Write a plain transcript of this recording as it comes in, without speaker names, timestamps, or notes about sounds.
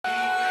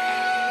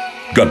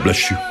God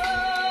bless you.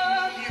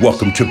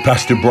 Welcome to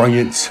Pastor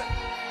Bryant's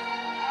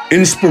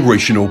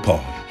Inspirational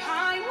Pod.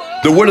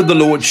 The word of the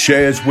Lord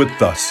shares with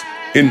us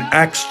in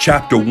Acts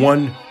chapter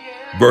 1,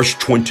 verse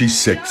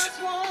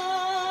 26.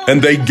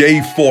 And they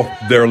gave forth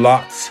their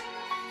lots,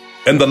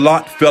 and the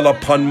lot fell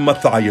upon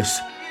Matthias,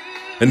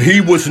 and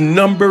he was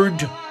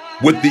numbered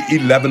with the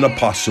 11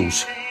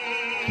 apostles.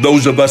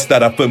 Those of us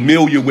that are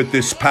familiar with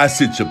this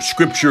passage of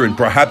scripture and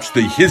perhaps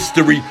the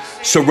history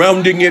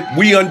surrounding it,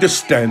 we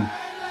understand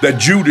that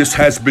Judas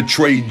has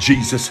betrayed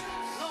Jesus.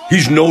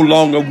 He's no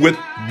longer with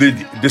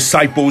the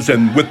disciples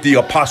and with the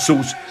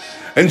apostles.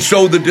 And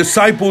so the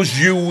disciples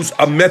use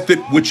a method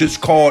which is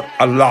called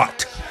a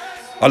lot.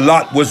 A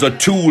lot was a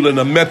tool and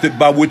a method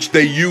by which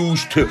they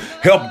used to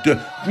help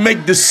to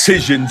make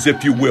decisions,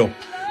 if you will.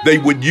 They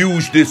would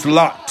use this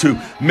lot to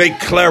make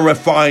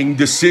clarifying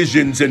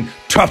decisions and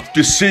tough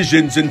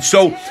decisions. And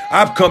so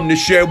I've come to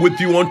share with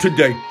you on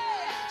today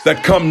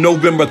that come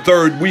November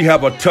 3rd, we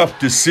have a tough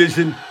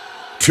decision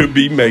to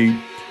be made.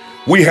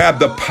 We have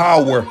the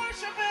power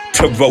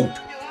to vote.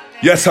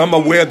 Yes, I'm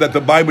aware that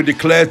the Bible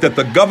declares that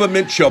the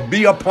government shall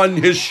be upon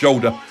his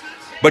shoulder.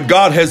 But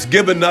God has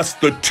given us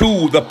the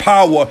tool, the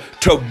power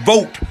to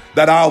vote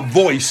that our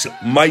voice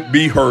might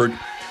be heard.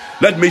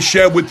 Let me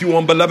share with you,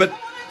 beloved,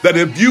 that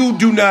if you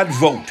do not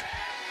vote,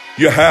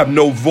 you have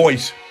no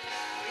voice.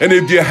 And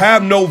if you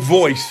have no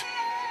voice,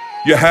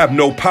 you have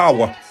no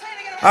power.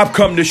 I've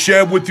come to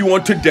share with you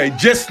on today,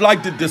 just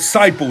like the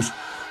disciples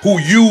who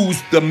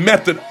used the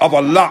method of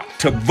a lot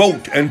to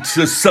vote and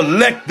to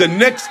select the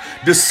next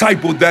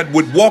disciple that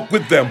would walk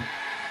with them.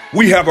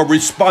 We have a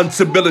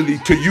responsibility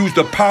to use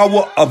the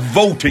power of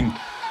voting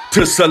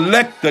to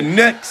select the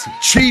next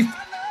chief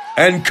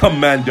and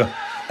commander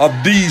of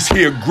these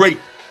here great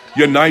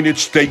United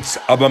States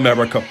of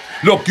America.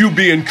 Look, you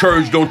be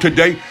encouraged on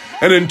today.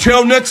 And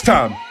until next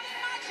time,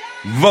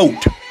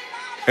 vote.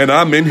 And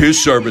I'm in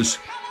his service.